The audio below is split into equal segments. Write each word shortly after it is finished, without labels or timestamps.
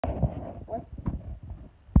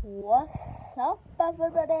What's up,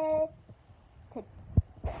 everybody?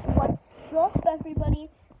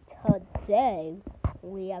 Today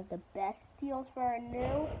we have the best deals for our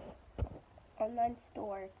new online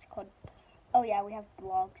store. It's called, we have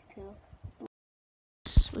blogs too,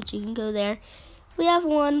 which you can go there. We have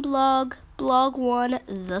one blog, blog one,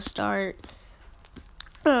 the start.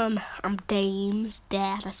 I'm James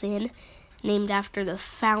Davison, named after the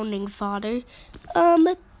founding father.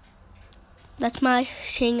 That's my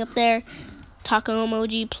thing up there. Taco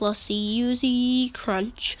emoji plus UZ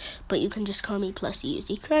Crunch, but you can just call me plus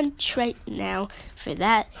UZ Crunch right now for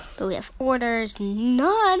that. But we have orders,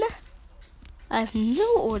 none. I have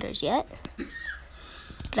no orders yet,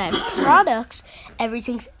 but I have products.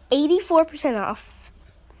 Everything's 84% off.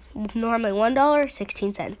 Normally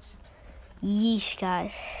 $1.16. Yeesh,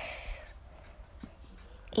 guys.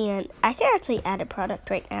 And I can actually add a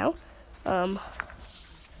product right now.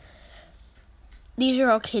 These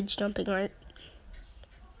are all kids jumping art.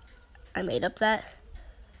 I made up that.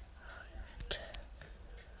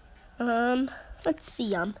 Let's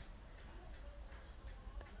see, oh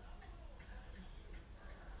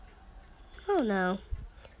no.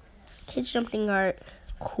 Kids jumping art,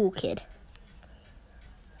 cool kid.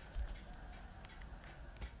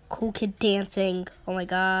 Cool kid dancing. Oh my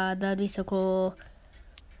god, that'd be so cool.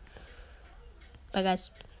 Bye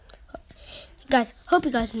guys. Guys, hope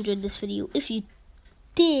you guys enjoyed this video. If you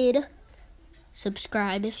did,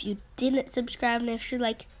 subscribe. If you didn't subscribe, and if you're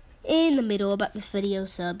like in the middle about this video,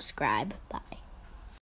 subscribe. Bye.